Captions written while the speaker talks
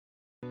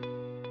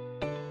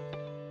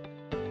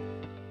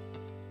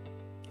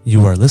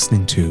You are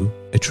listening to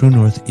a True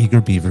North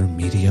Eager Beaver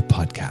media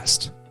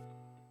podcast.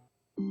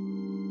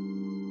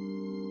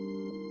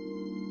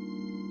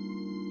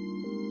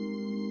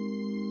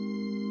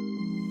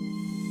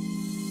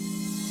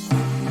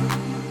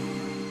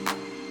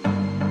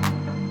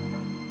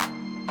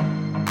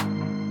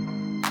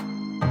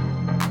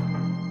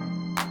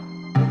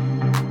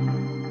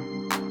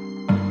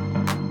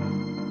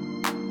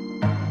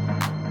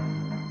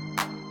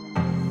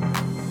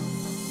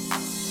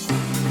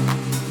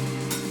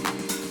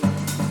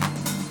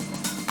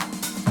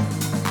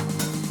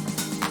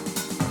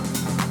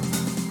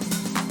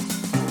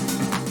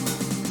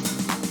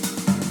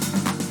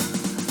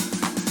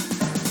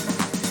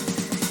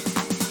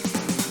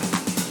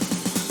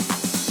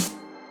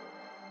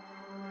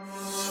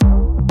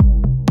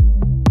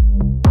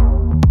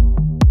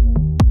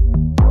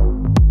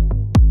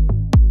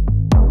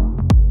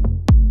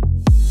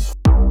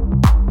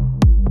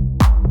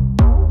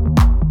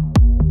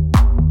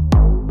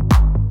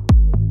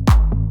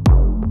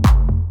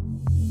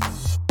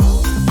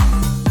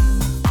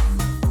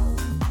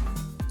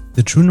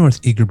 The True North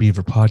Eager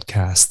Beaver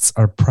podcasts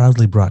are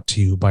proudly brought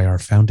to you by our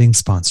founding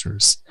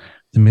sponsors,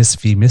 the Miss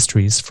V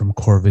Mysteries from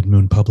Corvid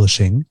Moon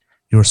Publishing,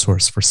 your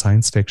source for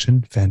science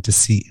fiction,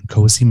 fantasy, and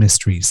cozy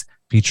mysteries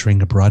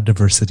featuring a broad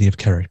diversity of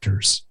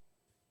characters.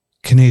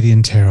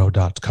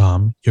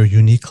 CanadianTarot.com, your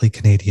uniquely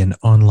Canadian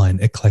online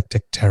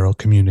eclectic tarot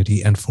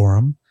community and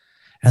forum,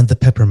 and The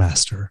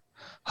Peppermaster,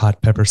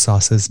 hot pepper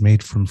sauces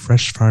made from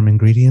fresh farm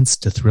ingredients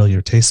to thrill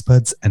your taste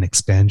buds and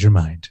expand your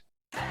mind.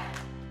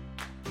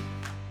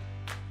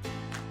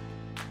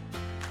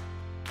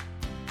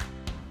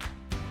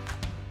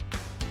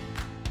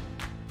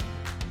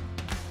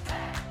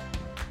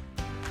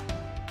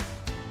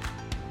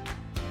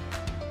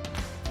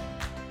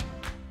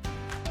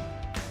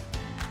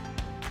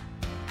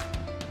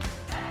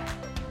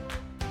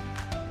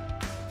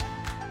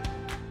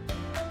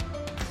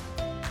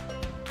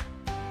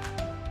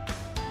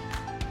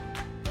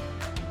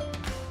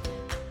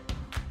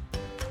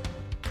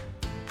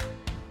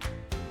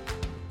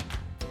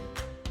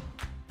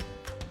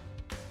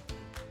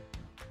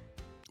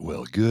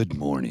 Well, good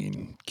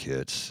morning,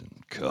 kits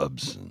and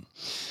cubs and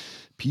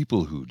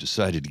people who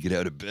decided to get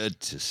out of bed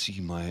to see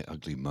my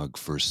ugly mug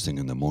first thing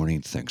in the morning.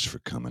 Thanks for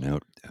coming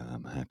out.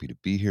 I'm happy to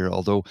be here,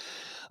 although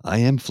I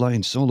am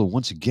flying solo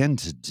once again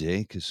today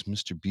because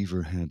Mr.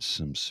 Beaver had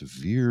some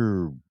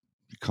severe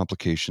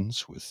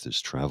complications with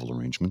his travel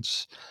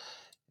arrangements,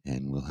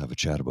 and we'll have a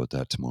chat about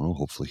that tomorrow.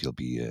 Hopefully he'll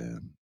be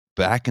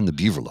back in the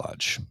Beaver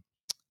Lodge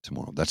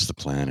tomorrow. That's the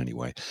plan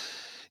anyway.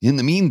 In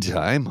the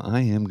meantime, I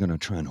am going to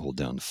try and hold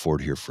down the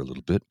fort here for a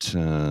little bit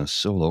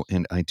solo,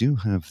 and I do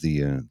have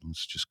the,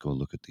 let's just go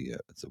look at the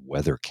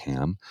weather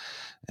cam,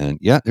 and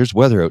yeah, there's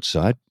weather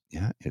outside.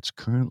 Yeah, it's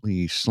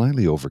currently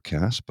slightly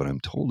overcast, but I'm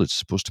told it's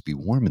supposed to be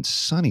warm and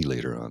sunny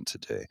later on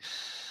today.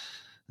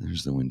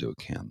 There's the window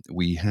cam.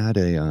 We had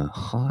a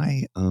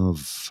high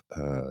of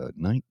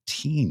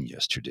 19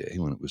 yesterday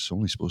when it was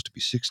only supposed to be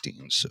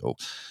 16, so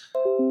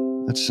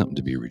that's something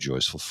to be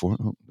rejoiceful for.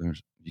 Oh,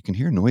 you can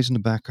hear noise in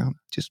the background.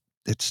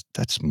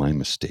 That's my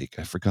mistake.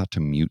 I forgot to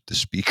mute the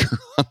speaker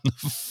on the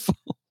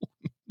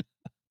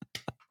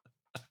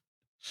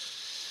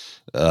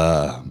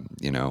phone.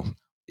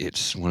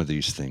 It's one of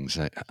these things.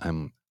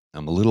 I'm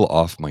a little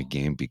off my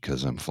game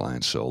because I'm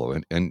flying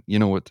solo, and you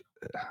know what?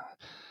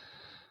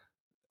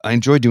 I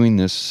enjoy doing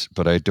this,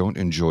 but I don't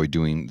enjoy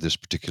doing this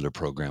particular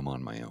program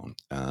on my own.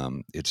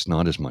 It's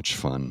not as much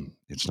fun.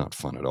 It's not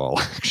fun at all,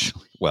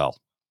 actually. Well,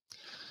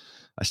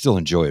 I still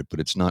enjoy it, but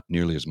it's not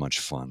nearly as much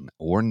fun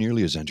or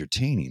nearly as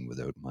entertaining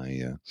without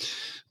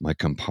my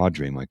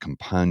compadre, my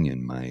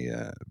companion,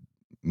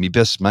 me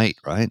best mate.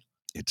 Right?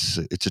 It's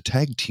a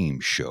tag team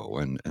show,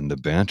 and the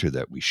banter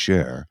that we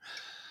share,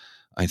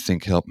 I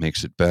think,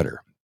 makes it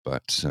better.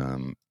 But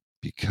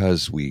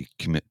because we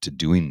commit to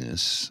doing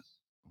this,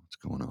 what's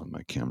going on with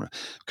my camera?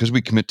 Because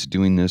we commit to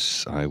doing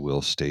this, I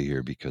will stay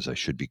here because I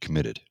should be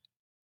committed.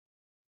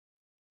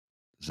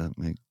 Does that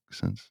make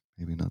sense?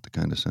 Maybe not the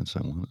kind of sense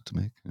I want it to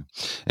make. Yeah.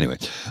 Anyway,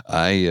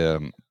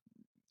 I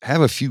have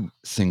a few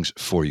things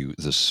for you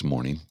this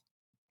morning.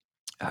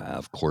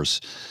 Of course,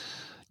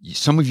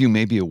 some of you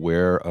may be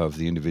aware of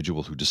the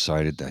individual who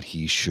decided that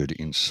he should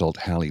insult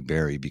Halle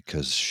Berry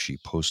because she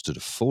posted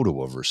a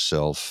photo of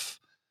herself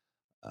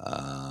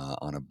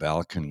on a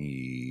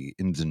balcony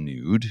in the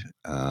nude,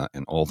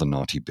 and all the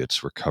naughty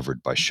bits were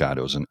covered by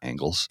shadows and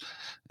angles.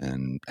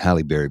 And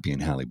Halle Berry, being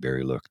Halle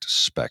Berry, looked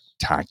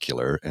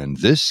spectacular. And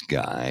this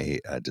guy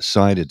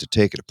decided to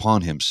take it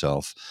upon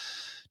himself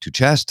to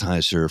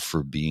chastise her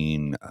for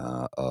being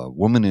a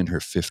woman in her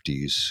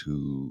 50s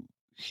who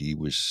he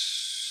was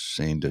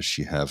saying, does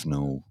she have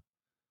no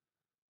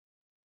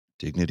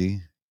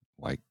dignity?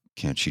 Why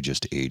can't she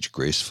just age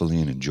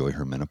gracefully and enjoy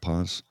her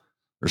menopause?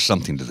 Or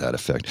something to that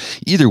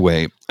effect. Either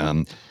way,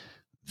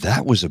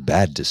 That was a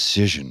bad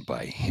decision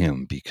by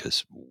him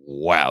because,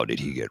 wow, did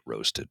he get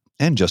roasted,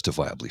 and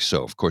justifiably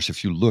so. Of course,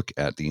 if you look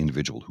at the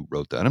individual who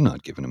wrote that, I'm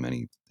not giving him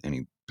any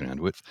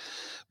bandwidth,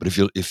 but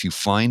if you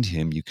find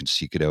him, you can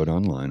seek it out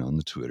online on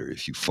the Twitter.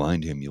 If you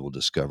find him, you will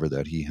discover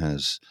that he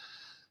has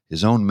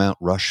his own Mount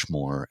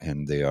Rushmore,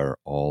 and they are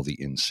all the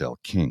incel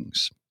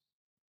kings: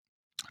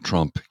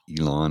 Trump,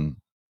 Elon,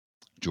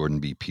 Jordan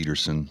B.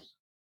 Peterson.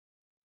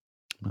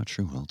 I'm not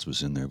sure who else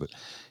was in there, but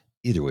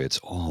either way, it's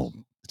all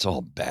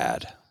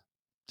bad.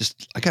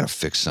 Just I gotta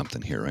fix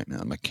something here right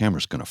now. My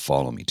camera's gonna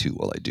follow me too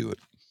while I do it.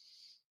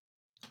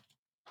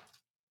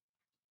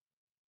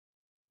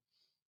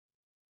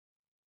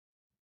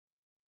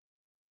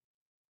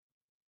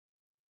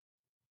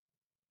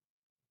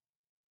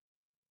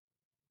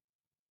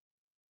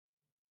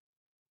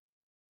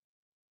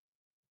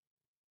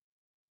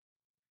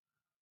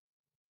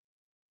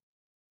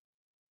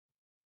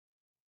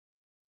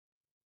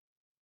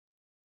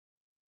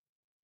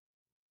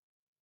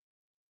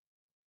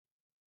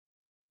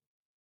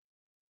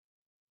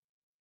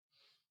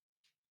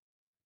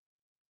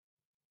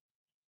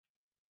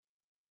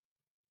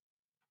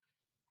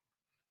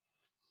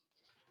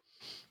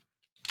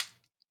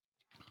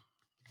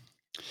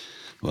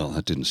 Well,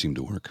 that didn't seem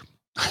to work.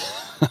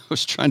 I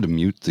was trying to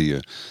mute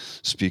the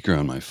speaker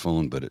on my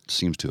phone, but it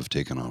seems to have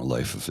taken on a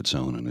life of its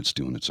own, and it's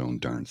doing its own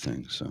darn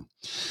thing. So,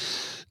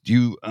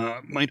 you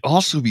might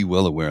also be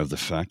well aware of the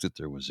fact that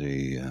there was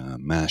a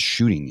mass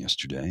shooting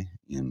yesterday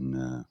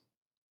in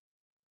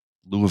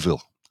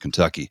Louisville,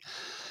 Kentucky,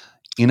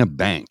 in a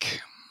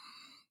bank,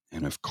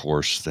 and of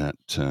course that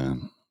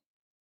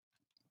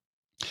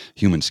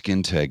human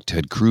skin tag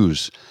Ted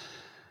Cruz.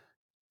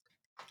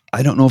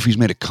 I don't know if he's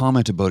made a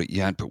comment about it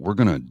yet, but we're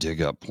going to dig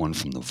up one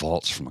from the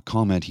vaults from a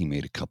comment he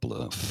made a couple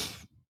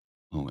of.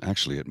 Oh,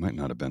 actually, it might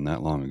not have been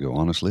that long ago.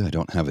 Honestly, I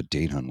don't have a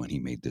date on when he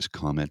made this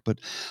comment, but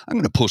I'm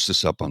going to post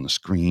this up on the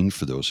screen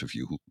for those of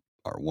you who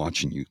are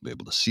watching. You'll be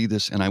able to see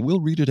this, and I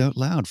will read it out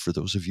loud for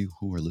those of you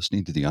who are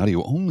listening to the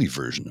audio only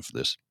version of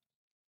this.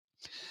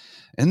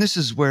 And this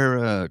is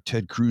where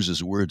Ted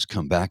Cruz's words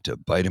come back to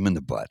bite him in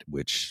the butt,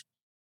 which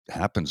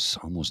happens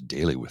almost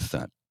daily with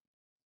that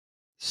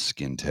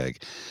skin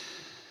tag.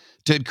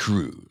 Ted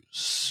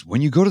Cruz,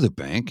 when you go to the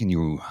bank and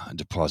you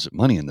deposit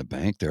money in the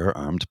bank, there are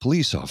armed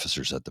police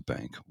officers at the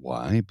bank.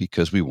 Why?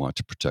 Because we want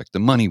to protect the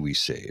money we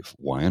save.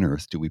 Why on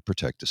earth do we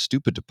protect a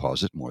stupid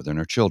deposit more than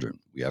our children?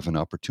 We have an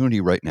opportunity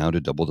right now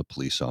to double the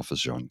police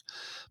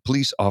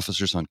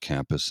officers on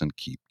campus and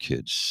keep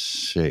kids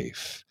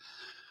safe.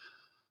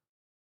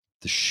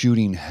 The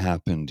shooting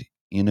happened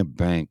in a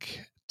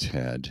bank,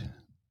 Ted.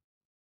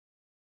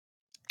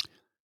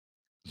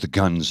 The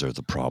guns are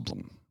the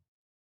problem.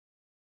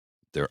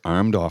 They're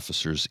armed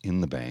officers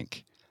in the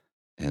bank,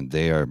 and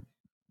they are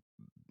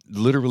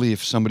literally,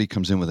 if somebody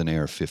comes in with an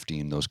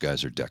AR-15, those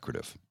guys are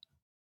decorative.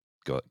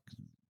 Go,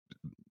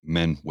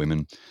 men,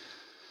 women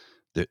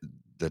that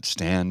that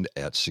stand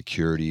at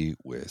security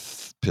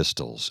with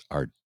pistols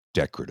are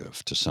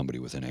decorative to somebody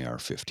with an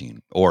AR-15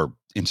 or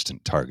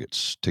instant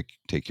targets.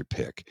 Take your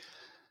pick.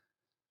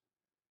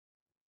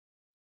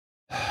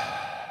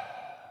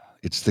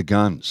 It's the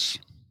guns.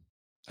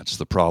 That's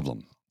the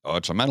problem. Oh,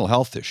 it's a mental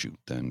health issue.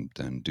 Then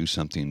do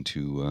something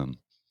to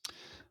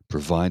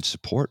provide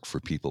support for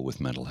people with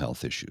mental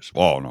health issues.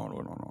 Oh,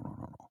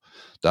 no.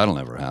 That'll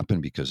never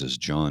happen because, as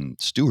Jon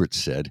Stewart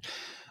said,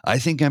 I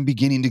think I'm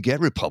beginning to get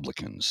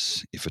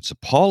Republicans. If it's a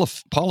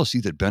policy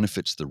that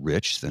benefits the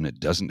rich, then it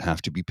doesn't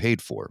have to be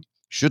paid for,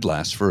 should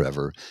last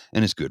forever,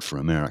 and is good for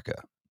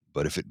America.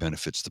 But if it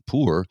benefits the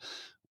poor,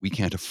 we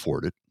can't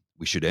afford it.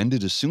 We should end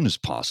it as soon as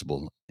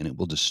possible, and it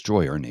will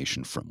destroy our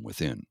nation from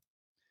within.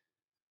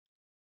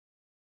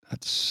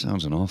 That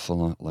sounds an awful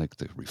lot like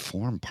the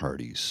Reform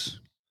Party's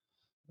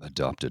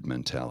adopted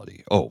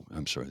mentality. Oh,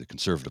 I'm sorry, the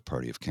Conservative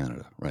Party of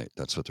Canada. Right,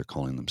 that's what they're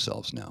calling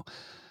themselves now.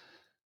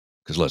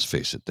 Because let's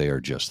face it, they are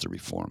just the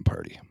Reform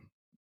Party.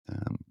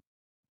 Um,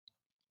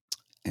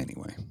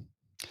 anyway,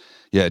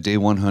 yeah, day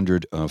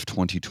 100 of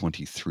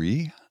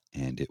 2023,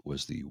 and it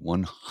was the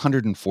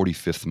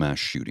 145th mass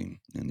shooting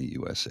in the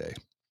USA.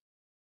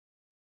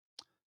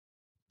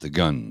 The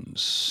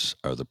guns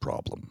are the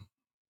problem.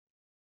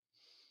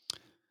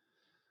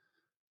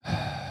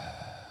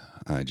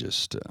 I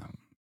just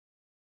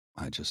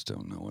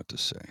don't know what to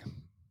say.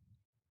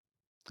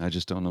 I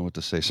just don't know what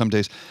to say. Some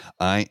days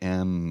I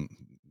am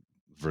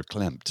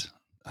verklempt.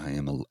 I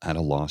am at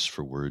a loss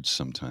for words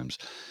sometimes.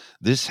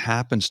 This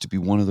happens to be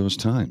one of those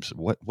times.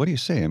 What do you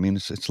say? I mean,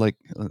 it's like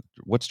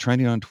what's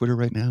trending on Twitter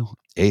right now?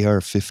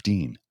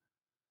 AR-15.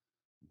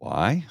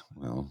 Why?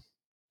 Well,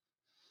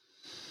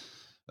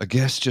 a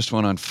guest just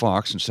went on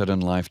Fox and said on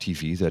live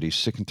TV that he's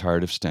sick and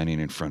tired of standing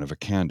in front of a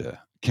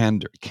camera.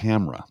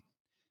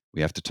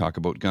 We have to talk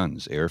about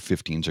guns.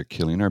 AR-15s are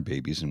killing our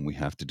babies, and we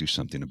have to do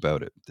something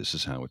about it. This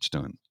is how it's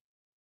done.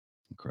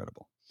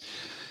 Incredible.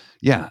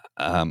 Yeah,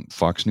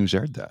 Fox News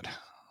aired that.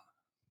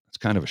 It's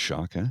kind of a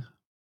shock, huh?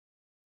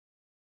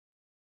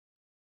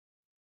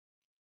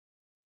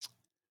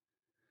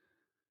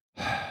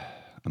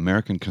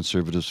 American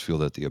conservatives feel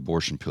that the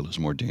abortion pill is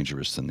more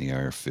dangerous than the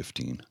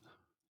AR-15.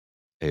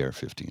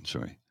 AR-15,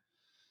 sorry.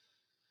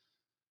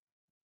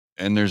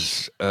 And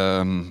there's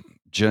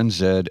Gen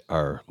Z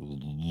are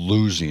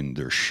losing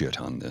their shit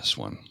on this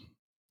one.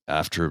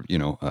 After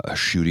a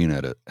shooting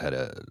at a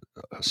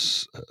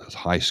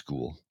high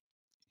school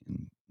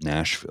in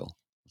Nashville.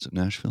 Was it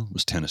Nashville? It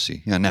was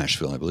Tennessee. Yeah,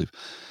 Nashville, I believe.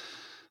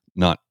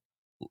 Not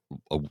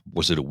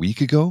was it a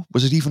week ago?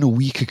 Was it even a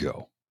week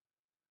ago?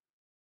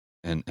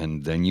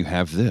 And then you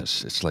have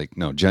this. It's like,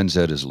 no, Gen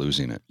Z is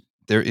losing it.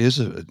 There is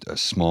a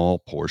small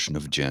portion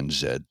of Gen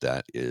Z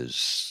that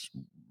is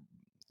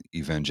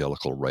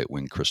evangelical, right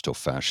wing, Christo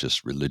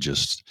fascist,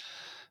 religious,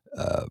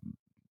 uh,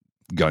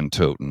 gun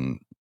toting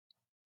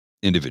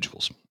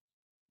individuals.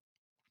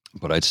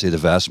 But I'd say the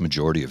vast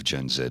majority of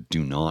Gen Z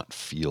do not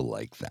feel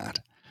like that.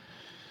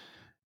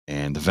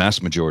 And the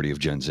vast majority of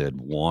Gen Z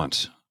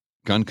want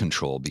gun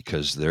control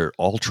because they're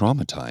all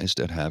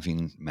traumatized at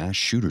having mass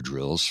shooter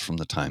drills from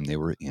the time they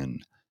were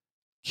in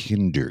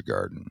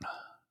kindergarten.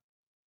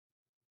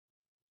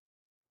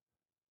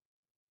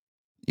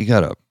 You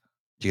gotta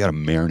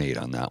marinate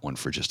on that one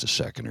for just a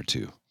second or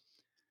two.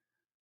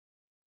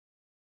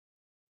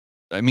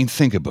 I mean,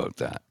 think about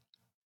that.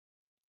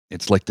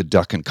 It's like the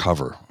duck and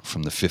cover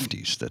from the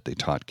 50s that they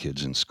taught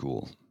kids in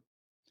school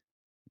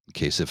in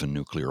case of a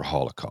nuclear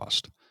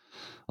holocaust.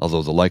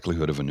 Although the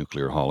likelihood of a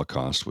nuclear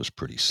holocaust was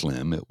pretty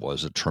slim, it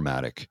was a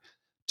traumatic,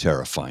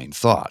 terrifying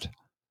thought.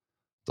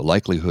 The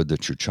likelihood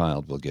that your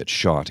child will get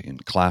shot in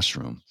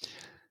classroom,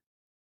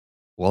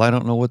 well, I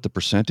don't know what the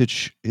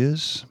percentage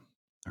is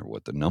or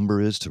what the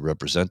number is to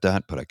represent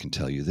that, but I can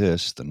tell you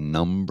this: the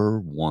number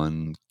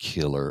one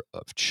killer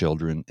of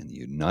children in the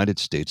United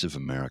States of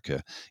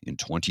America in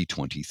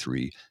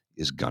 2023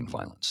 is gun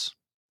violence.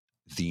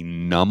 The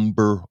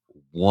number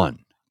one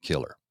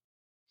killer.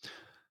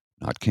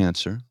 Not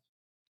cancer,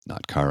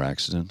 not car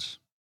accidents,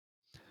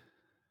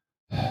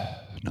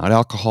 not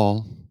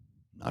alcohol,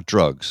 not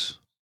drugs,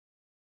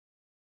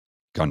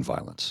 gun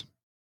violence.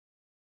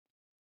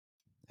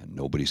 And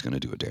nobody's going to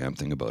do a damn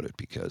thing about it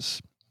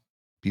because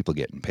people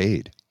getting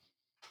paid.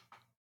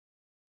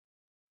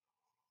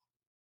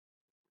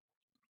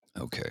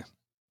 Okay.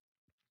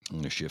 I'm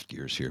going to shift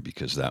gears here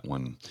because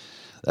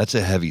that's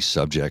a heavy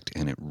subject,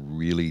 and it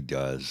really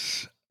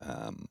does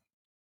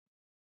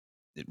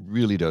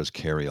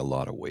carry a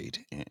lot of weight,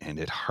 and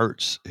it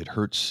hurts. It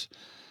hurts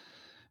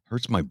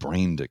my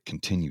brain to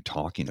continue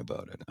talking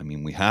about it. I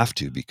mean, we have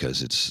to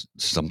because it's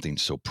something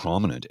so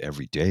prominent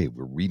every day.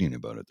 We're reading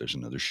about it. There's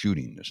another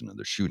shooting. There's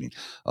another shooting.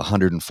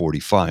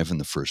 145 in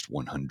the first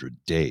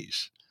 100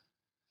 days.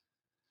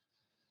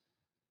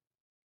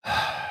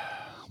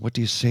 What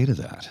do you say to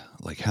that?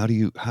 Like, how do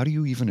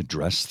you even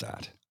address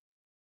that?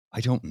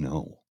 I don't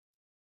know,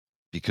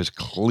 because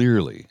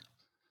clearly,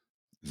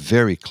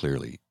 very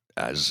clearly,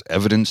 as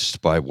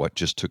evidenced by what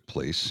just took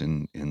place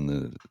in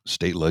the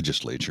state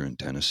legislature in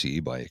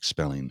Tennessee by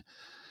expelling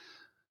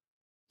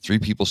three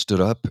people stood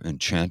up and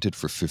chanted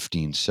for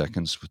 15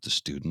 seconds with the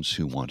students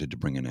who wanted to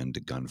bring an end to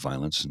gun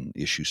violence and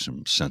issue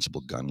some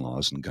sensible gun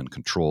laws and gun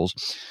controls.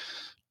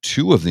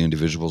 Two of the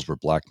individuals were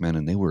black men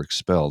and they were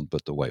expelled,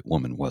 but the white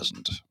woman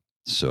wasn't.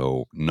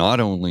 So not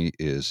only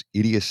is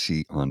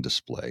idiocy on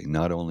display,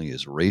 not only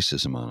is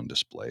racism on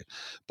display,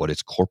 but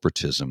it's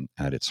corporatism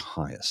at its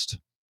highest.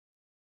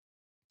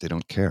 They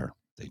don't care.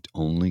 They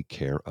only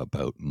care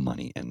about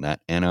money. And that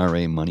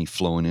NRA money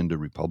flowing into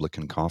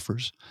Republican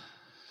coffers,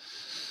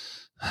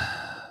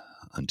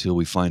 until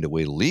we find a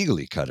way to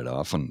legally cut it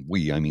off, and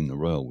we, I mean the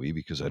royal we,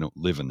 because I don't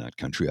live in that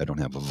country, I don't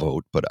have a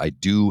vote, but I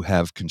do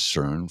have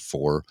concern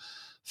for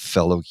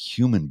fellow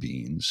human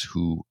beings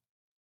who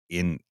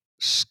in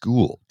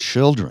school,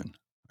 children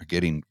are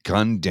getting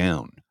gunned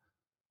down.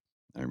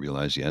 I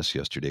realize, yes,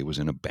 yesterday was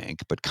in a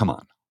bank, but come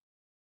on.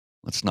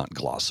 Let's not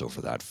gloss over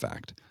that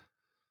fact.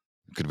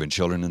 It could have been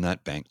children in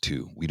that bank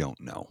too. We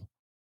don't know.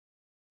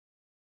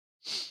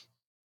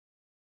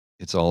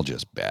 It's all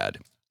just bad.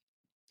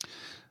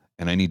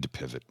 And I need to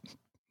pivot.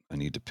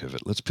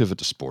 Let's pivot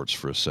to sports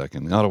for a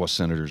second. The Ottawa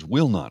Senators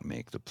will not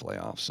make the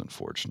playoffs,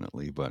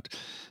 unfortunately, but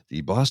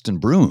the Boston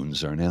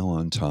Bruins are now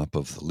on top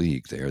of the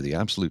league. They are the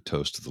absolute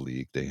toast of the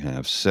league. They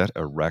have set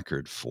a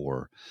record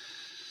for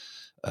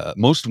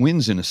most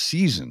wins in a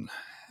season.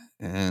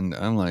 And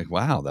I'm like,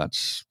 wow,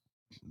 that's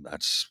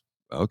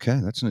okay.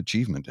 That's an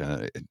achievement.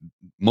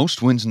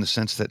 Most wins in the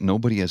sense that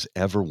nobody has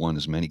ever won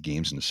as many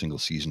games in a single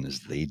season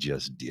as they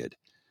just did.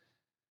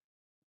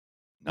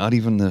 Not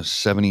even the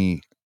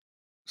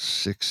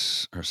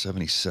 76 or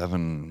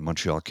 77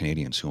 Montreal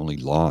Canadiens who only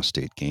lost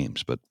 8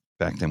 games. But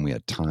back then we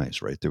had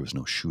ties, right? There was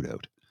no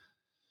shootout.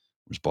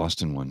 Whereas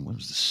Boston won, what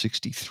was the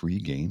 63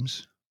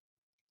 games?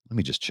 Let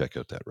me just check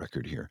out that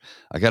record here.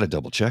 I got to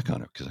double check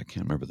on it because I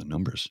can't remember the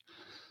numbers.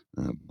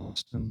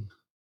 Boston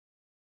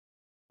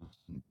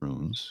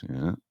Bruins,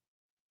 yeah.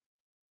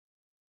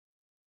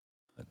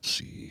 Let's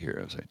see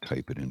here as I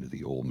type it into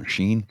the old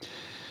machine.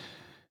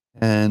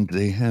 And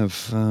they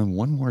have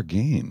one more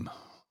game.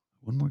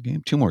 One more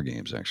game? Two more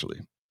games, actually.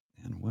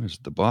 And what is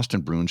the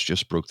Boston Bruins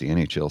just broke the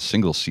NHL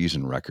single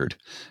season record,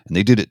 and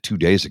they did it 2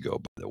 days ago,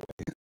 by the way.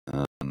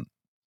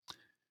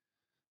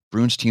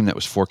 Bruins team that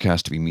was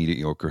forecast to be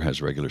mediocre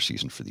has regular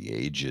season for the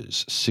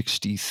ages.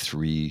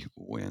 63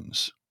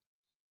 wins.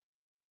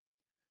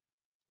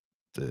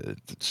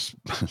 That's,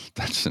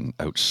 that's an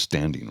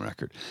outstanding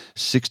record.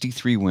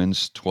 63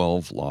 wins,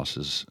 12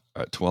 losses,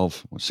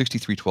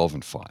 63, 12,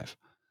 and 5.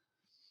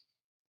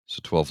 So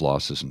 12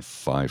 losses and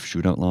 5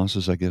 shootout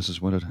losses, I guess, is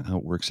how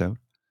it works out.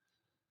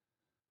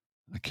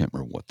 I can't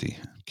remember what the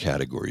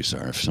categories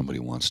are if somebody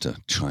wants to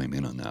chime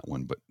in on that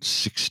one, but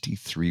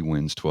 63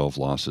 wins, 12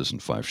 losses,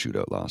 and 5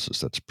 shootout losses.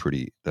 That's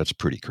pretty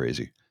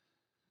crazy.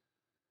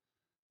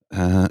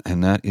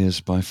 And that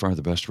is by far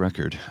the best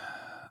record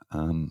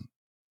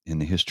in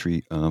the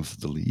history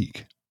of the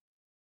league.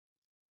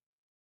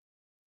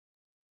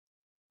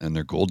 And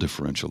their goal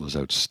differential is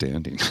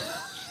outstanding.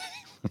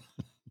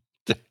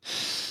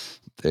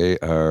 They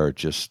are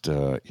just,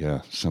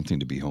 something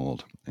to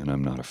behold. And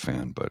I'm not a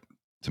fan, but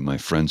to my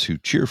friends who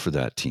cheer for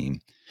that team,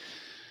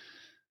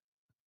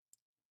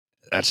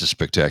 that's a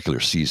spectacular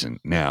season.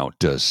 Now,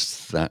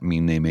 does that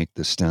mean they make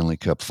the Stanley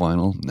Cup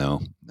final? No,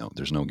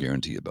 there's no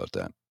guarantee about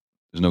that.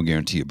 There's no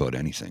guarantee about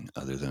anything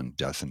other than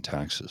death and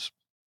taxes.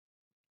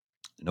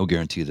 No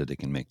guarantee that they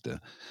can make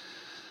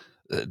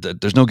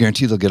there's no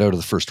guarantee they'll get out of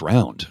the first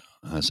round,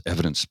 as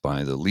evidenced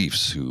by the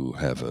Leafs, who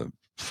have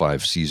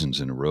 5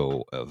 seasons in a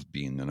row of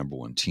being the number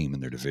one team in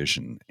their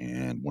division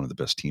and one of the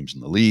best teams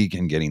in the league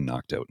and getting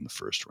knocked out in the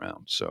first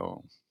round.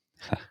 So,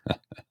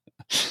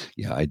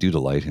 yeah, I do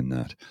delight in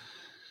that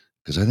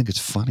because I think it's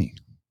funny.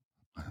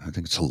 I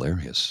think it's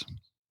hilarious.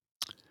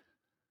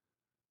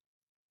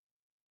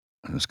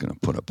 I'm just going to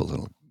put up a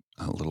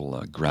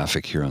little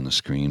graphic here on the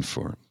screen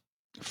for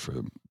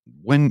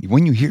when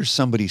you hear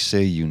somebody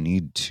say you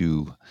need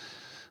to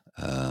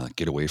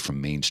get away from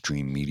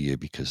mainstream media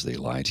because they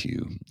lie to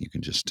you. You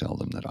can just tell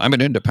them that I'm an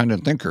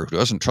independent thinker who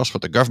doesn't trust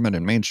what the government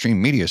and mainstream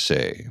media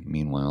say.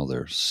 Meanwhile,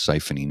 they're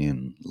siphoning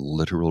in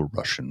literal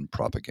Russian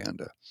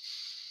propaganda.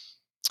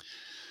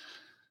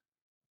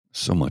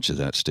 So much of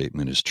that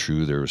statement is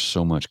true. There is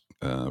so much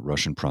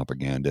Russian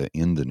propaganda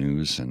in the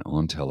news and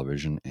on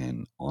television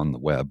and on the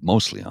web,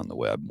 mostly on the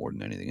web more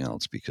than anything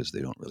else, because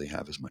they don't really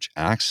have as much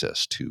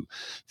access to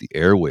the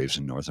airwaves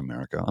in North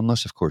America,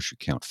 unless, of course, you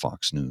count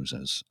Fox News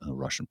as a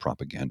Russian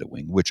propaganda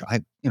wing, which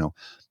you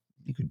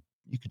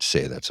could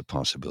say that's a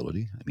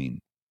possibility. I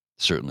mean,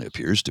 certainly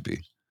appears to be.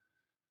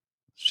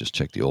 Let's just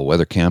check the old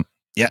weather cam.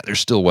 Yeah, there's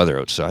still weather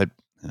outside,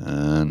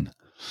 and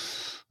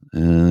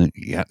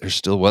yeah, there's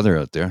still weather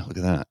out there. Look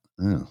at that.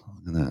 Oh,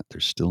 look at that.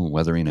 There's still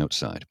weathering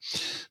outside.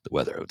 The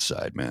weather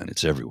outside, man,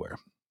 it's everywhere.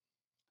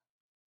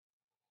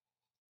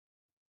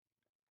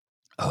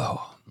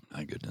 Oh,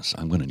 my goodness.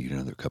 I'm going to need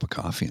another cup of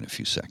coffee in a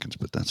few seconds,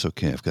 but that's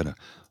okay. I've got a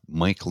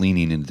mic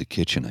leaning into the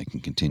kitchen. I can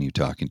continue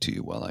talking to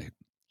you while I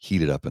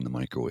heat it up in the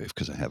microwave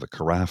because I have a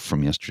carafe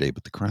from yesterday,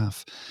 but the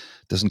carafe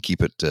doesn't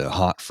keep it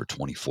hot for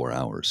 24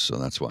 hours. So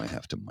that's why I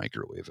have to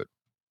microwave it.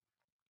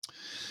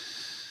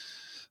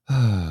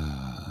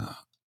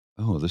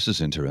 Oh, this is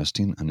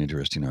interesting. An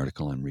interesting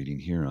article I'm reading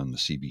here on the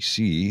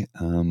CBC.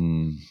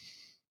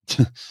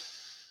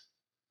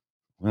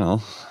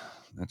 Well,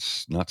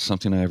 that's not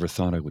something I ever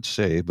thought I would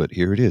say, but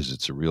here it is.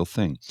 It's a real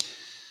thing.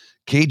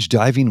 Cage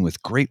diving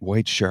with great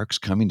white sharks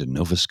coming to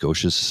Nova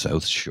Scotia's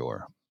South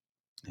Shore.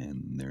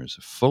 And there's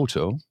a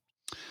photo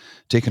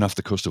taken off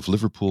the coast of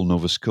Liverpool,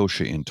 Nova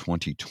Scotia in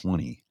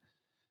 2020.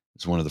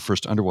 It's one of the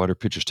first underwater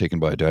pictures taken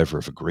by a diver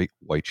of a great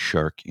white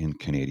shark in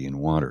Canadian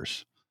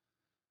waters.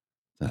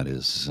 That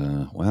is,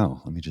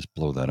 wow. Let me just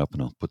blow that up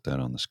and I'll put that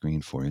on the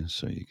screen for you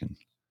so you can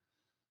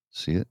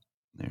see it.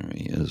 There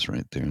he is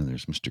right there.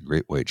 There's Mr.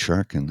 Great White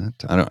Shark. And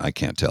that, I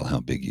can't tell how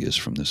big he is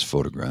from this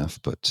photograph,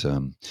 but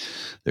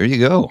there you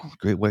go.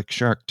 Great White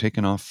Shark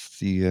taken off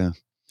the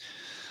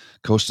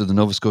coast of the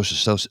Nova Scotia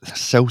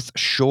South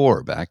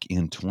Shore back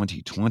in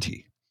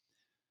 2020.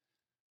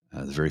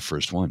 The very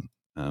first one.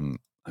 I'm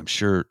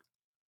sure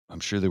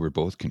they were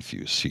both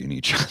confused seeing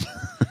each other.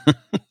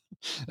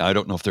 Now, I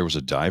don't know if there was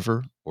a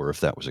diver or if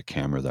that was a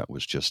camera that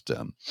was just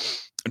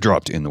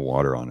dropped in the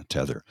water on a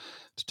tether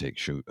to take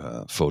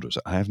photos.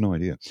 I have no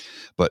idea.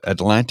 But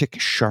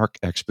Atlantic Shark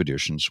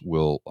Expeditions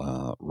will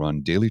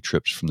run daily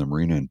trips from the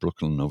marina in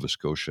Brooklyn, Nova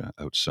Scotia,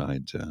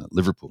 outside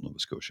Liverpool, Nova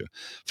Scotia,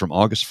 from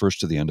August 1st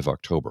to the end of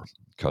October.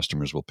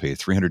 Customers will pay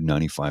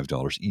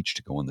 $395 each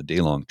to go on the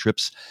day-long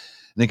trips.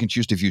 And they can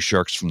choose to view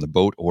sharks from the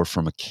boat or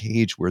from a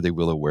cage where they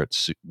will wear a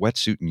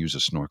wetsuit and use a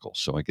snorkel.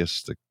 So I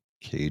guess the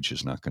cage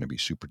is not going to be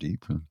super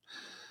deep.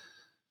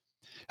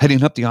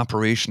 Heading up the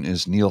operation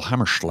is Neil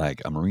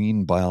Hammerschlag, a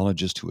marine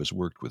biologist who has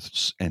worked with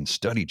and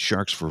studied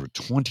sharks for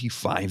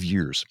 25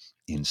 years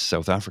in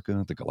South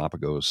Africa, the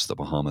Galapagos, the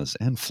Bahamas,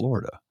 and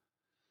Florida.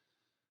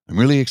 I'm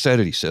really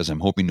excited, he says. I'm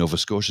hoping Nova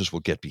Scotians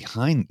will get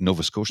behind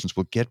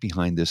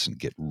this and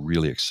get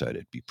really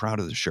excited. Be proud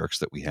of the sharks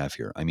that we have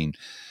here. I mean,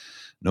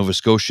 Nova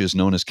Scotia is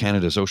known as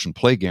Canada's ocean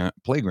playground.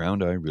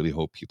 I really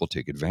hope people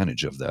take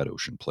advantage of that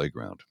ocean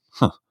playground.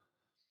 Huh.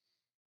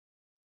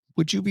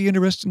 Would you be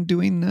interested in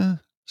doing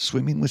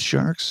Swimming with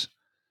sharks?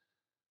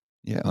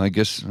 Yeah, I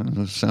guess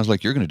sounds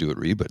like you're going to do it,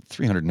 Ree. But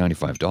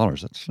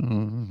 $395, that's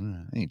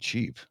ain't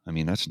cheap. I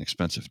mean, that's an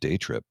expensive day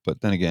trip.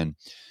 But then again,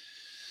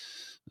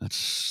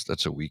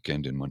 that's a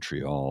weekend in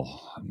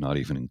Montreal, not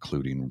even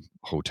including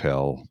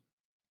hotel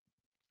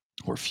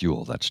or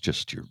fuel. That's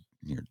just your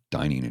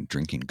dining and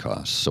drinking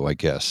costs. So I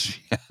guess,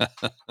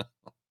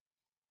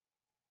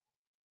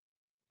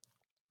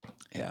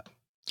 yeah,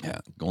 yeah,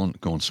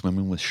 going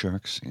swimming with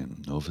sharks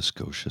in Nova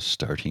Scotia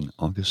starting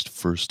August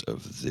 1st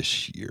of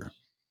this year.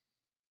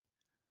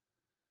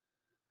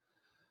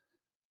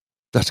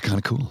 That's kind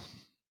of cool.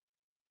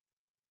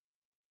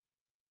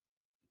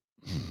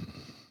 Hmm,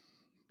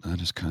 that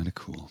is kind of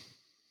cool.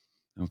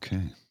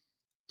 Okay.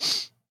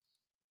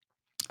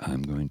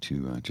 I'm going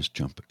to just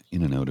jump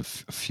in and out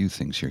of a few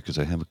things here because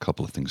I have a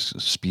couple of things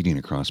speeding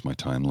across my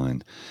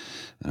timeline,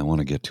 and I want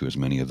to get to as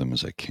many of them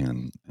as I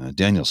can.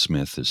 Danielle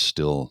Smith is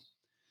still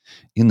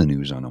in the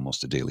news on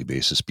almost a daily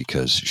basis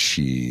because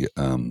she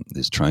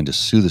is trying to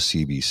sue the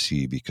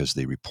CBC because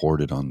they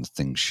reported on the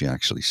things she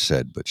actually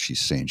said, but she's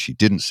saying she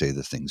didn't say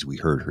the things we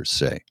heard her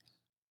say.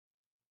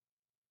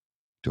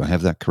 Do I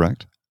have that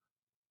correct?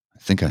 I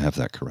think I have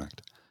that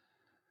correct.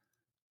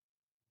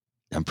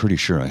 I'm pretty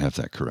sure I have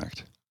that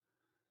correct.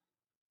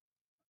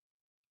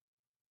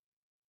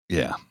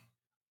 Yeah,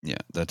 yeah,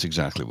 that's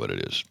exactly what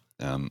it is.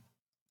 Um,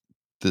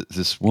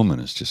 this woman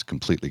has just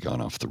completely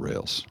gone off the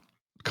rails.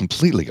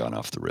 Completely gone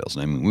off the rails.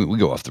 And I mean, we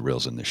go off the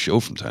rails in this show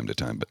from time to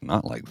time, but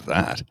not like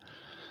that.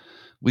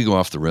 We go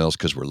off the rails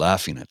because we're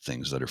laughing at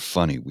things that are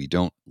funny. We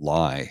don't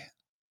lie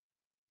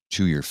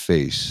to your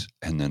face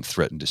and then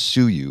threaten to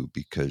sue you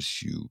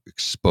because you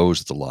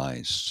exposed the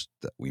lies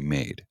that we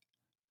made.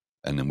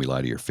 And then we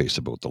lie to your face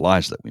about the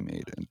lies that we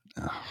made. And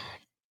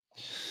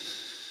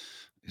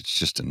it's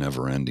just a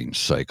never ending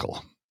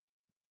cycle.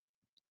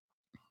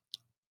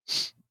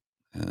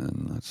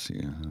 And let's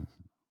see.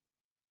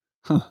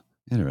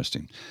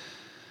 Interesting.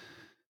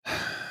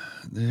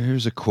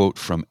 There's a quote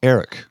from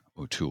Eric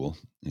O'Toole,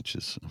 which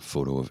is a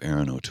photo of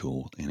Aaron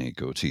O'Toole in a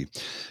goatee.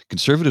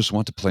 Conservatives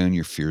want to play on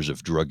your fears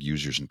of drug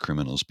users and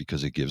criminals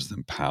because it gives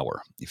them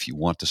power. If you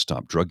want to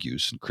stop drug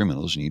use and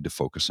criminals, you need to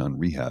focus on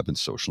rehab and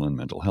social and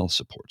mental health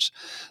supports.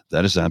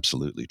 That is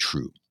absolutely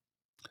true.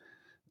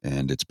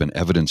 And it's been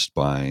evidenced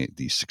by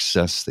the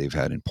success they've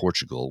had in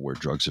Portugal, where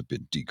drugs have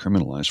been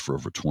decriminalized for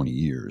over 20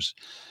 years.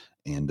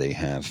 And they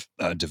have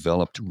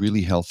developed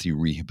really healthy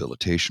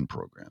rehabilitation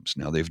programs.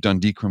 Now, they've done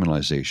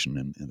decriminalization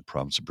in the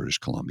province of British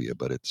Columbia,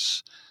 but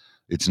it's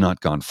not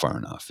gone far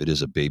enough. It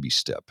is a baby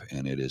step,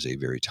 and it is a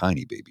very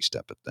tiny baby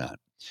step at that.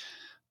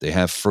 They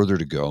have further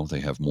to go. They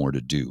have more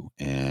to do.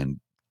 And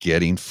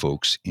getting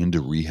folks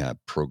into rehab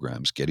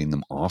programs, getting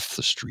them off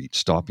the street,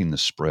 stopping the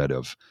spread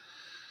of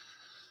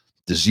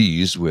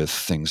disease with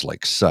things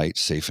like sites,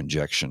 safe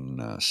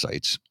injection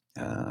sites,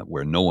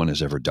 where no one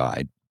has ever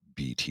died,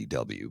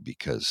 BTW,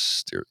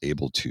 because they're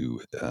able to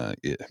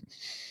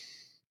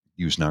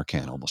use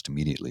Narcan almost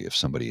immediately if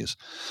somebody is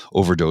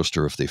overdosed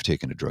or if they've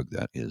taken a drug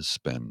that has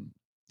been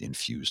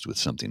infused with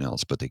something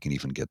else, but they can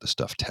even get the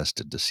stuff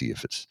tested to see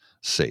if it's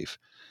safe.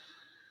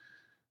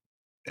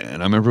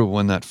 And I remember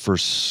when that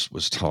first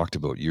was talked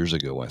about years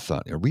ago, I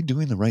thought, are we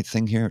doing the right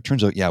thing here? It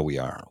turns out, yeah, we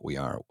are. We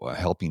are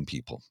helping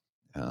people.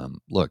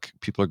 Look,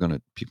 people are gonna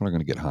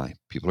get high.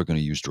 People are gonna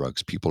use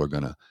drugs. People are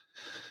gonna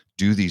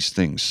do these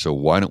things. So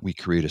why don't we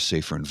create a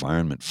safer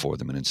environment for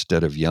them? And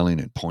instead of yelling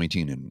and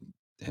pointing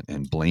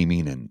and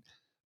blaming and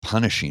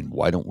punishing,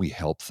 why don't we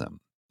help them?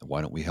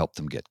 Why don't we help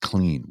them get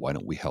clean? Why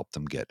don't we help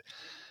them get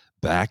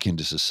back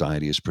into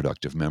society as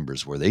productive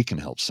members where they can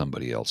help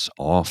somebody else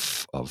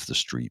off of the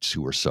streets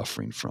who are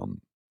suffering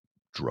from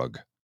drug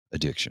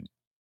addiction?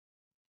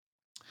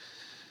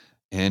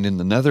 And in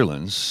the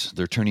Netherlands,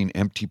 they're turning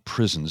empty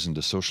prisons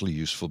into socially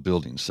useful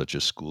buildings such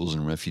as schools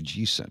and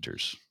refugee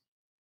centers.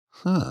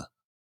 Huh.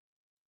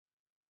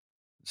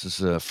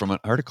 This is from an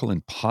article in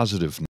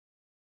Positive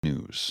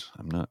News.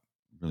 I'm not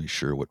really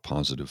sure what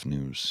Positive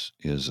News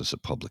is as a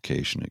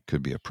publication. It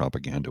could be a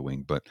propaganda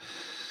wing, but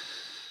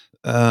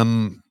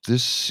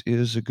this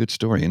is a good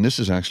story. And this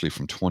is actually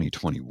from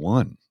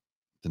 2021.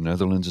 The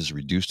Netherlands has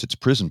reduced its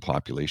prison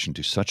population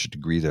to such a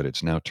degree that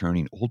it's now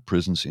turning old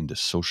prisons into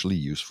socially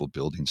useful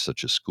buildings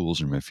such as schools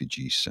and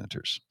refugee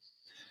centers.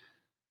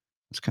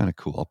 It's kind of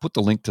cool. I'll put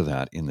the link to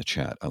that in the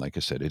chat. Like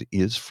I said, it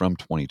is from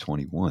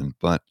 2021,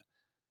 but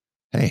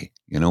hey,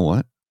 you know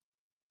what?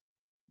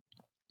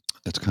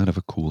 It's kind of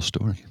a cool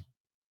story.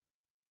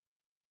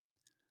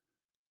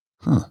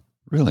 Huh,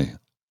 really?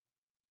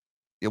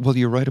 Yeah, well,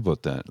 you're right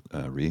about that,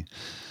 Ree.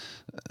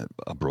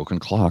 A broken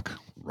clock,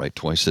 right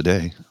twice a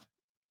day.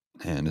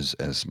 And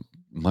as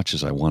much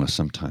as I want to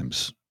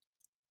sometimes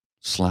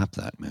slap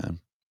that man,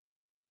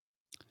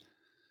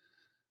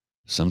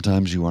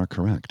 sometimes you are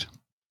correct.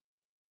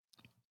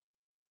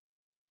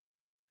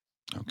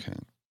 Okay.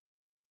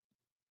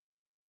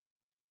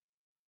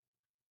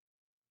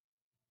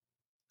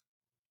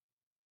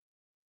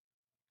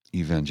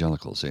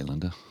 Evangelicals, eh,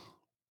 Linda?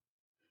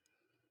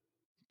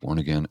 Born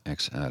again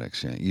ex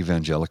addicts. Yeah.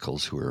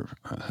 Evangelicals who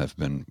have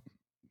been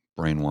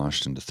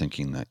brainwashed into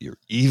thinking that you're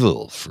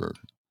evil for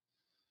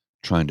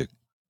trying to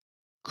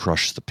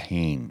crush the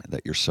pain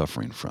that you're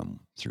suffering from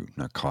through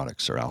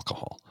narcotics or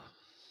alcohol.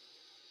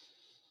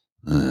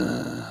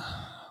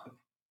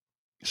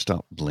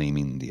 Stop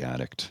blaming the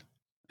addict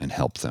and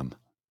help them.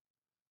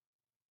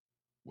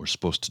 We're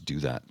supposed to do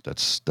that.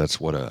 That's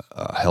what a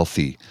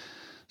healthy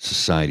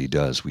society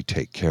does. We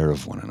take care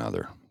of one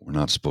another. We're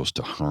not supposed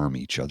to harm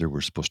each other.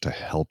 We're supposed to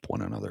help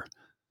one another.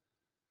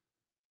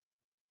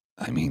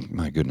 I mean,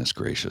 my goodness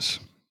gracious.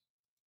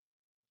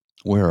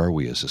 Where are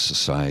we as a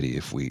society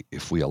if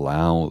we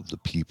allow the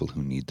people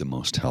who need the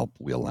most help,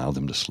 we allow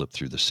them to slip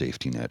through the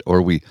safety net,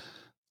 or we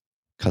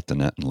cut the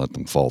net and let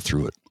them fall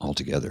through it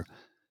altogether,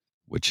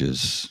 which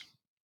is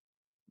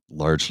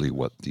largely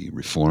what the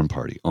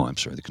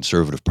the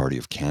Conservative Party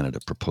of Canada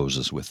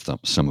proposes with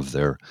some of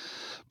their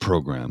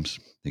programs.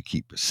 They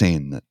keep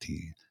saying that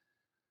the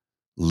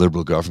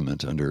Liberal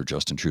government under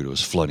Justin Trudeau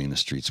is flooding the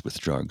streets with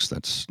drugs.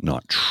 That's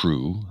not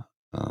true.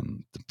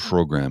 The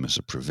program is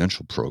a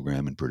provincial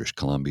program in British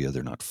Columbia.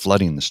 They're not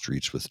flooding the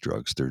streets with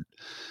drugs. They're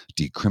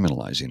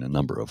decriminalizing a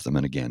number of them.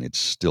 And again, it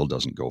still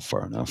doesn't go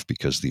far enough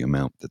because the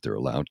amount that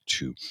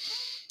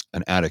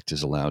an addict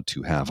is allowed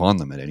to have on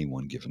them at any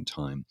one given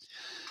time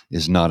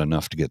is not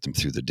enough to get them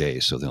through the day.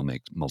 So they'll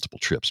make multiple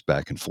trips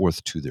back and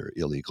forth to their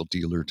illegal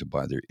dealer to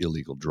buy their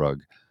illegal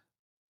drug.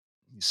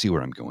 You see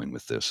where I'm going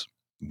with this?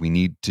 We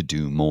need to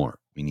do more.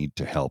 We need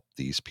to help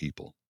these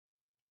people.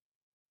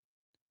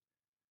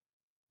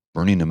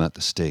 Burning them at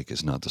the stake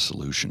is not the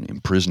solution.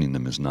 Imprisoning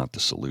them is not the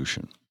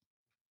solution.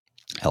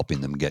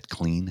 Helping them get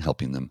clean,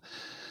 helping them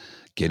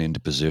get into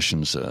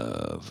positions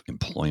of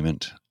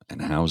employment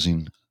and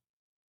housing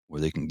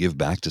where they can give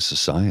back to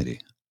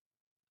society.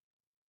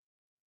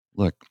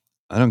 Look,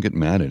 I don't get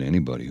mad at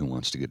anybody who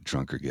wants to get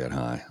drunk or get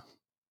high.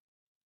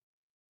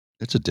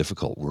 It's a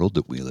difficult world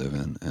that we live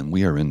in, and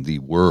we are in the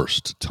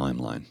worst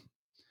timeline.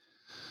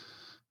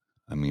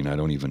 I mean, I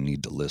don't even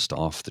need to list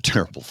off the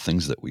terrible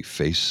things that we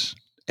face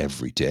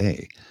every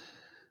day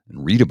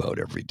and read about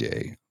every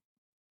day.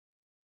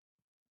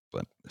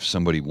 But if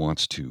somebody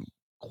wants to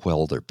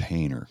quell their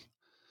pain or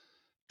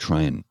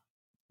try and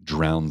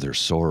drown their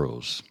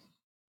sorrows,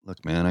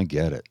 look, man, I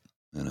get it.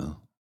 You know,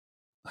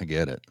 I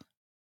get it.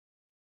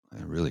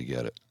 I really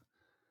get it.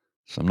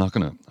 So I'm not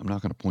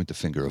gonna point the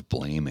finger of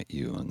blame at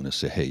you. I'm gonna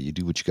say, hey, you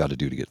do what you got to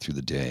do to get through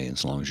the day,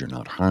 as long as you're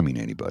not harming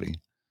anybody.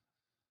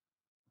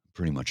 I'm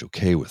pretty much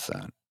okay with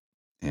that.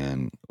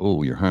 And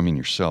oh, you're harming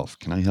yourself.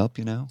 Can I help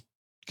you now?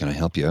 Can I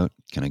help you out?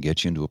 Can I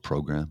get you into a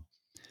program?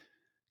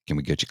 Can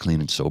we get you clean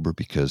and sober?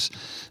 Because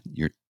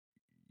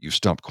you've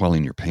stopped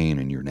quelling your pain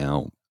and you're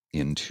now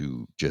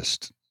into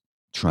just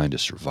trying to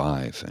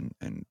survive,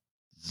 and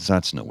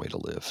that's no way to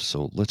live.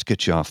 So let's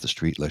get you off the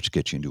street. Let's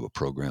get you into a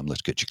program.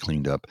 Let's get you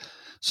cleaned up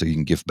so you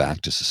can give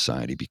back to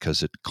society,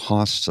 because it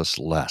costs us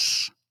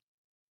less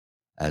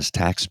as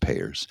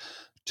taxpayers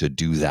to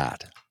do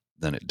that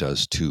than it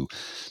does to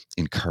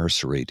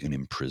incarcerate and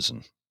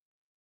imprison.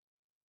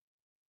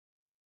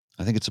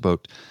 I think it's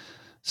about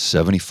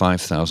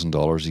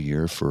 $75,000 a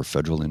year for a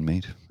federal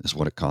inmate is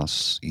what it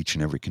costs each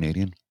and every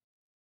Canadian.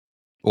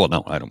 Well,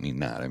 no, I don't mean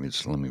that. I mean,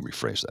 let me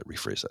rephrase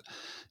that.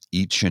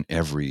 Each and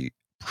every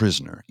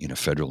prisoner in a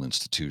federal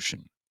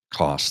institution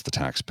costs the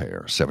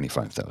taxpayer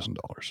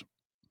 $75,000.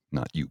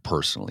 Not you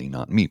personally,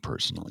 not me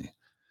personally,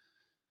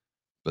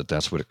 but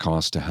that's what it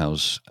costs to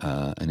house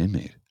an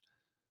inmate.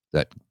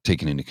 That,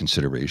 taking into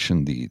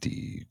consideration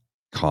the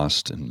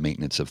cost and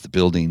maintenance of the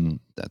building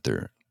that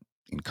they're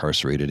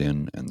incarcerated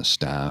in, and the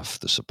staff,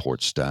 the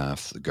support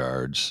staff, the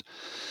guards,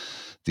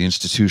 the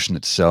institution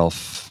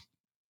itself.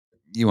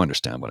 You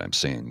understand what I'm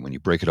saying. When you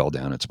break it all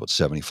down, it's about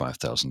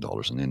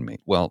 $75,000 an inmate.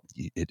 Well,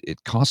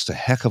 it costs a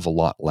heck of a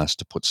lot less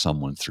to put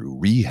someone through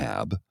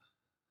rehab,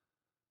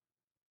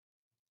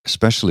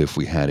 especially if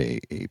we had a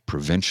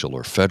provincial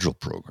or federal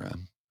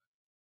program.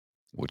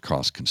 It would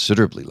cost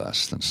considerably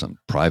less than some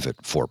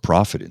private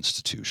for-profit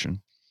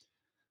institution.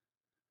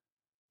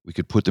 We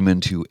could put them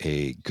into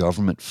a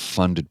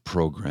government-funded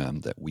program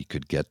that we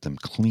could get them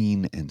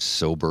clean and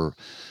sober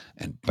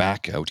and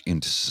back out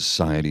into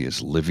society as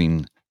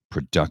living,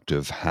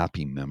 productive,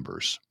 happy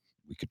members.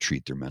 We could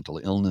treat their mental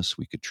illness,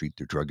 we could treat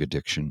their drug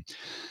addiction,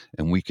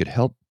 and we could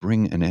help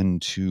bring an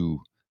end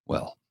to,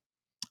 well,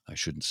 I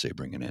shouldn't say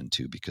bring an end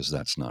to, because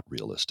that's not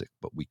realistic,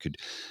 but we could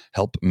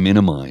help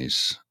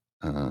minimize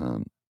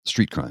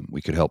street crime.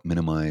 We could help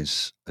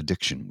minimize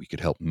addiction. We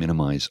could help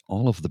minimize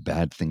all of the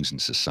bad things in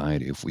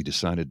society if we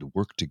decided to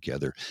work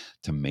together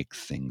to make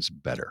things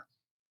better.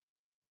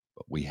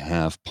 But we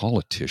have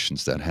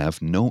politicians that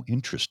have no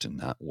interest in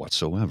that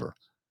whatsoever.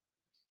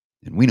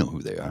 And we know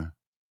who they are.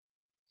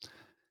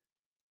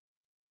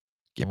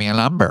 Give me a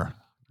number.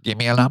 Give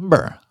me a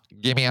number.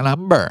 Give me a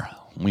number.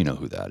 We know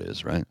who that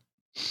is, right?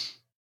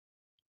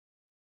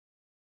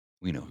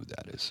 We know who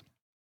that is.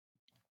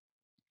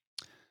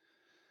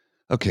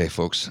 Okay,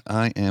 folks,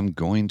 I am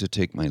going to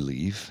take my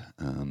leave.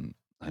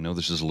 I know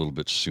this is a little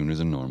bit sooner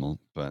than normal,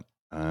 but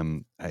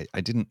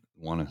I didn't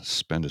want to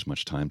spend as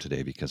much time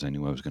today because I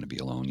knew I was going to be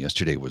alone.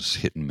 Yesterday was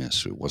hit and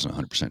miss. It wasn't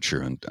 100%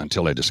 sure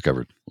until I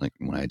discovered, like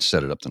when I had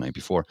set it up the night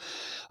before,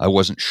 I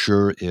wasn't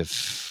sure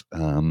if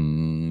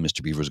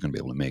Mr. Beaver was going to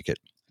be able to make it.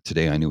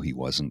 Today I knew he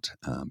wasn't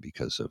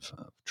because of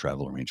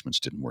travel arrangements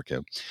didn't work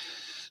out.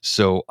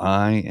 So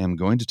I am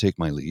going to take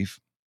my leave.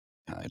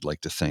 I'd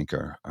like to thank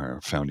our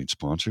founding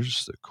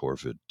sponsors, the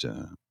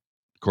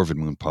Corvid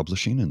Moon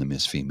Publishing and the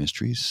Miss V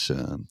Mysteries,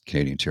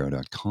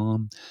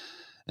 CanadianTarot.com,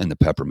 and the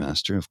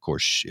Peppermaster. Of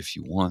course, if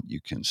you want, you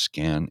can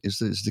scan. Is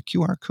the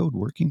QR code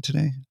working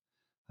today?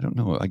 I don't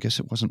know. I guess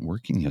it wasn't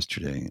working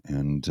yesterday,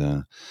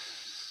 and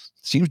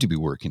seems to be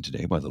working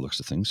today by the looks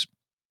of things.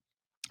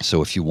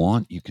 So if you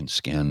want, you can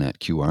scan that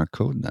QR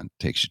code, and that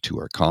takes you to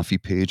our coffee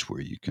page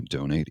where you can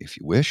donate if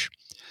you wish.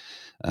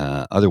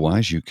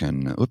 Otherwise, you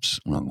can, oops,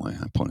 wrong way.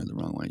 I pointed the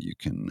wrong way. You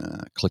can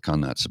click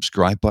on that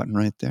subscribe button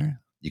right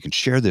there. You can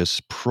share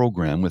this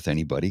program with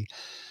anybody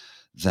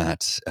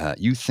that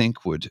you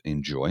think would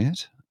enjoy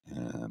it.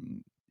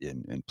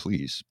 And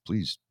please,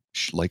 please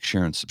like,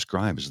 share, and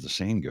subscribe, as the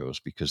saying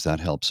goes, because that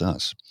helps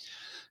us.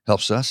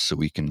 Helps us so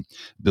we can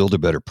build a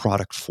better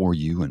product for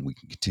you and we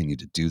can continue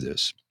to do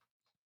this.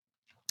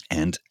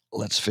 And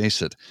let's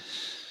face it,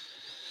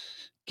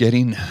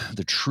 getting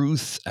the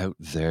truth out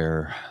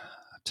there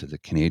to the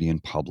Canadian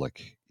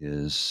public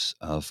is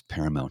of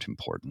paramount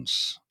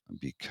importance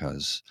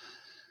because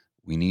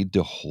we need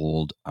to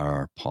hold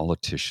our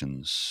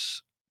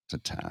politicians to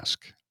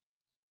task.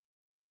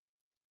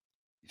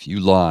 If you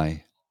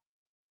lie,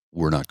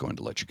 we're not going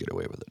to let you get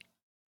away with it.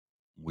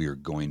 We are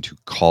going to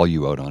call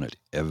you out on it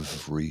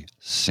every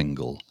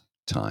single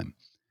time.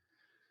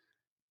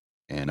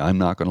 And I'm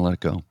not going to let it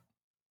go.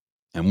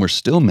 And we're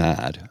still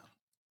mad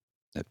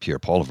at Pierre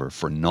Poilievre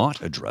for not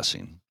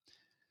addressing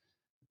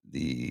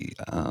the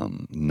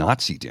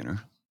Nazi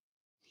dinner.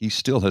 He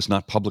still has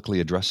not publicly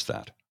addressed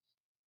that.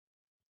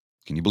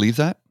 Can you believe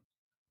that?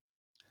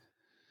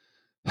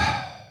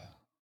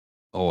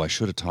 Oh, I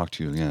should have talked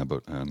to you, yeah,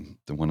 about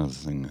the one other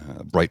thing.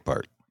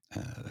 Breitbart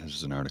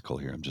has an article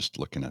here. I'm just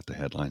looking at the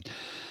headline.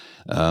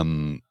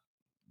 Um,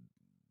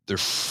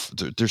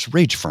 there's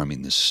rage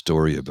farming this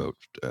story about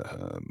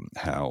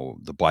how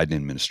the Biden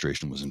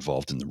administration was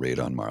involved in the raid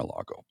on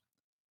Mar-a-Lago.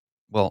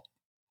 Well,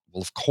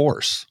 of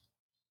course,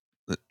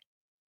 the,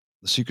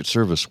 the Secret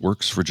Service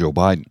works for Joe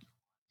Biden.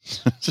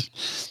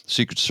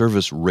 Secret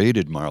Service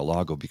raided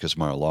Mar-a-Lago because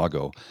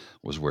Mar-a-Lago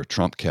was where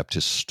Trump kept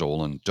his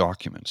stolen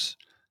documents.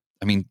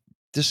 I mean,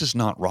 this is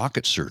not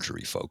rocket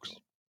surgery, folks.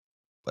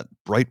 But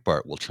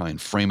Breitbart will try and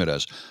frame it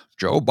as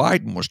Joe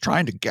Biden was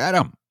trying to get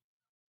him,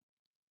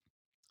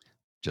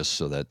 just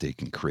so that they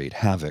can create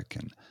havoc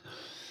and,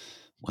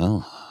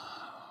 well,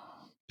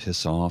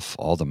 piss off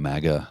all the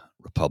MAGA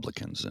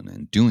Republicans. And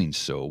in doing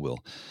so,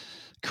 will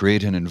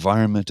create an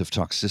environment of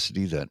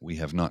toxicity that we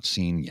have not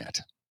seen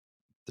yet.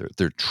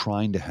 They're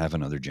trying to have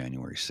another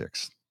January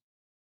 6th.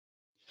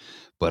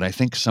 But I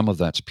think some of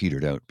that's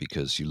petered out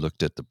because you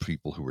looked at the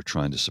people who were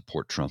trying to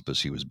support Trump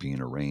as he was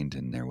being arraigned,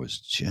 and there was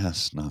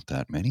just not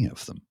that many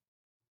of them.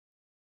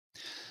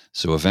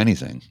 So, if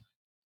anything,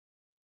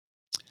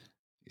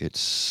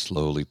 it's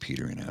slowly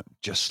petering out,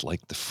 just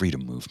like the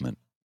freedom movement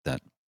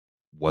that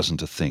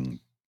wasn't a thing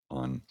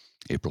on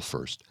April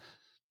 1st.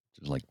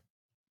 Like,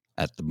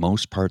 at the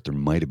most part, there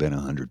might have been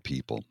 100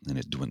 people,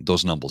 and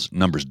those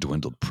numbers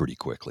dwindled pretty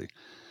quickly.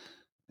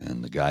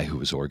 And the guy who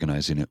was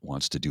organizing it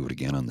wants to do it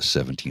again on the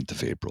 17th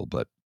of April,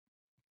 but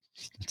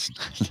it's,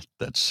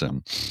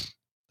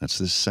 that's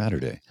this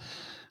Saturday.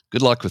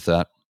 Good luck with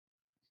that.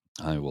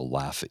 I will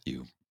laugh at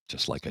you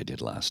just like I did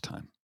last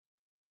time.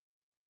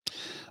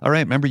 All right,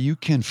 remember, you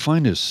can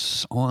find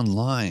us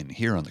online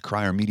here on the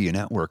Crier Media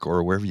Network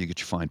or wherever you get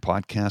your fine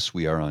podcasts.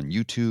 We are on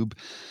YouTube,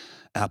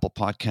 Apple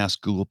Podcasts,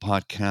 Google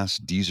Podcasts,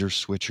 Deezer,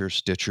 Switcher,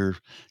 Stitcher,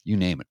 you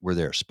name it. We're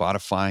there.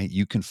 Spotify.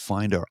 You can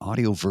find our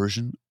audio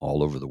version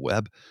all over the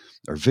web.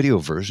 Our video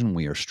version,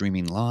 we are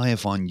streaming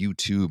live on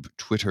YouTube,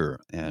 Twitter,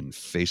 and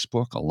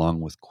Facebook,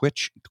 along with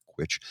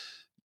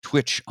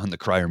Twitch on the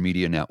Crier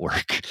Media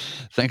Network.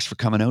 Thanks for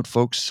coming out,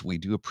 folks. We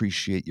do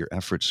appreciate your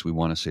efforts. We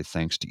want to say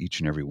thanks to each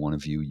and every one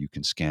of you. You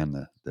can scan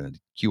the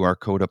QR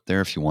code up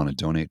there if you want to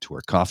donate to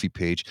our coffee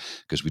page,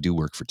 because we do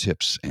work for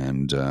tips.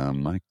 And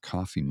my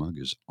coffee mug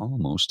is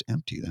almost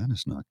empty. That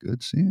is not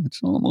good. See,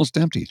 it's almost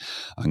empty.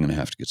 I'm going to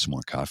have to get some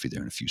more coffee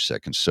there in a few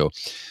seconds. So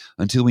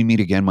until we meet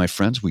again, my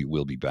friends, we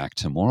will be back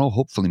tomorrow.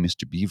 Hopefully,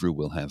 Mr. Beaver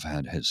will have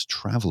had his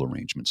travel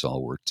arrangements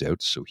all worked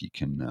out so he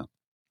can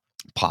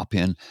pop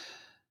in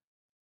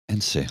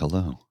and say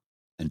hello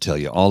and tell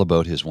you all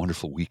about his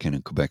wonderful weekend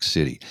in Quebec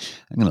City.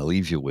 I'm going to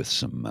leave you with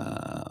some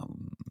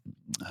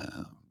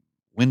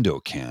window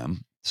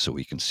cam so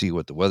we can see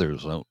what the weather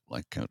is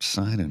like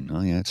outside. And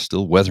oh yeah, it's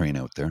still weathering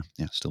out there.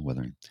 Yeah, still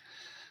weathering.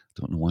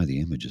 Don't know why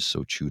the image is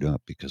so chewed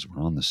up because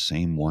we're on the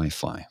same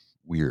Wi-Fi.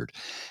 Weird.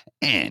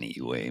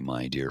 Anyway,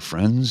 my dear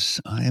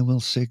friends, I will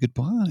say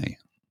goodbye.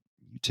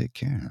 You take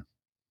care.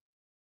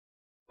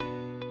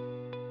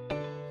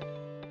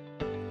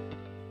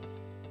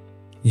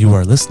 You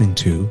are listening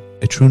to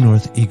a True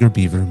North Eager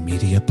Beaver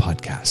Media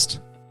Podcast.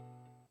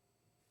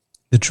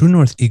 The True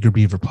North Eager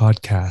Beaver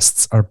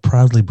podcasts are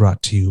proudly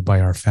brought to you by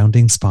our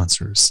founding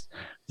sponsors,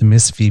 the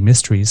Miss V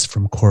Mysteries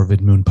from Corvid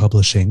Moon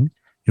Publishing,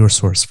 your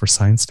source for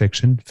science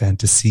fiction,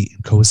 fantasy,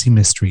 and cozy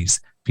mysteries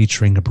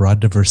featuring a broad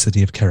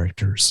diversity of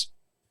characters.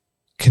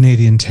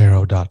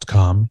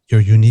 CanadianTarot.com,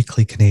 your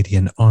uniquely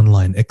Canadian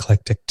online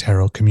eclectic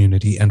tarot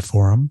community and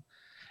forum,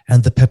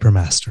 and The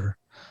Peppermaster,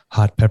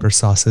 hot pepper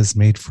sauces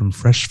made from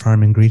fresh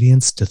farm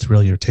ingredients to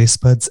thrill your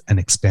taste buds and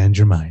expand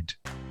your mind.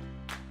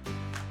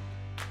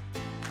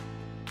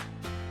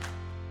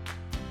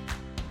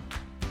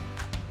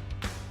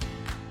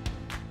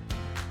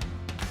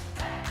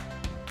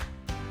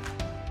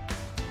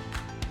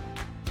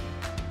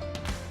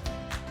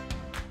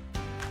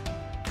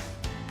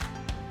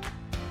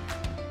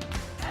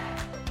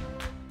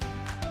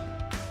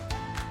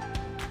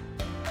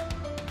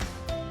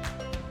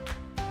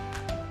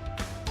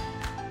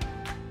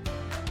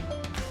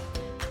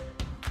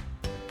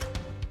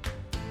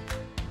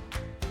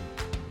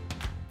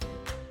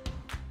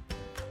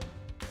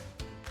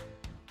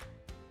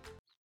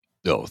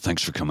 Oh,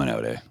 thanks for coming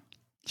out, eh?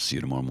 See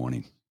you tomorrow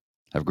morning.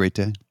 Have a great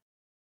day.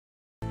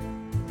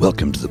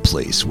 Welcome to the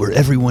place where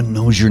everyone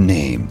knows your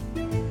name,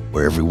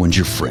 where everyone's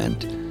your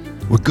friend,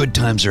 where good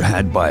times are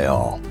had by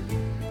all.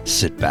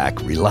 Sit back,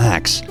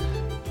 relax,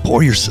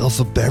 pour yourself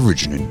a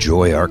beverage and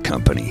enjoy our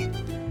company.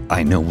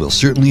 I know we'll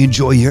certainly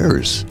enjoy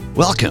yours.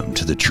 Welcome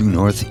to the True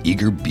North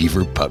Eager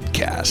Beaver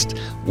Pubcast.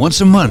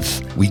 Once a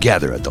month, we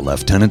gather at the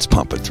Lieutenant's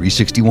Pump at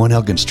 361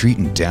 Elgin Street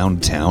in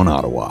downtown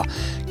Ottawa,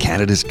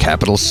 Canada's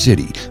capital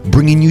city,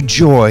 bringing you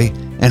joy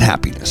and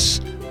happiness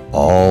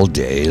all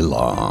day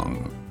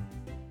long.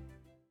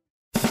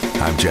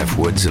 I'm Jeff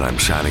Woods, and I'm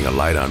shining a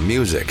light on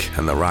music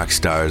and the rock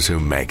stars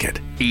who make it.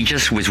 He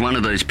just was one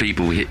of those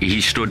people,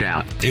 he stood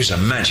out. He was a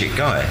magic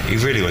guy. He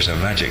really was a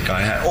magic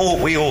guy.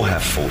 We all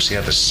have faults. He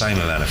had the same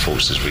amount of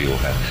faults as we all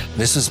had.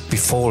 This was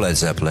before Led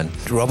Zeppelin.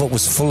 Robert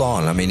was full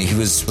on. I mean, he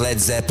was Led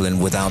Zeppelin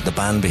without the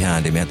band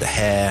behind him. He had the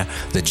hair,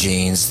 the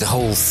jeans, the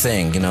whole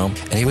thing, you know.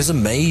 And he was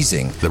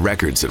amazing. The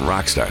Records and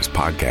Rockstars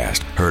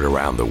podcast, heard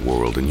around the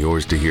world and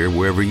yours to hear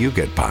wherever you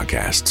get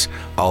podcasts.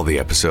 All the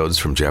episodes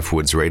from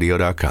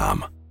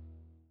JeffWoodsRadio.com.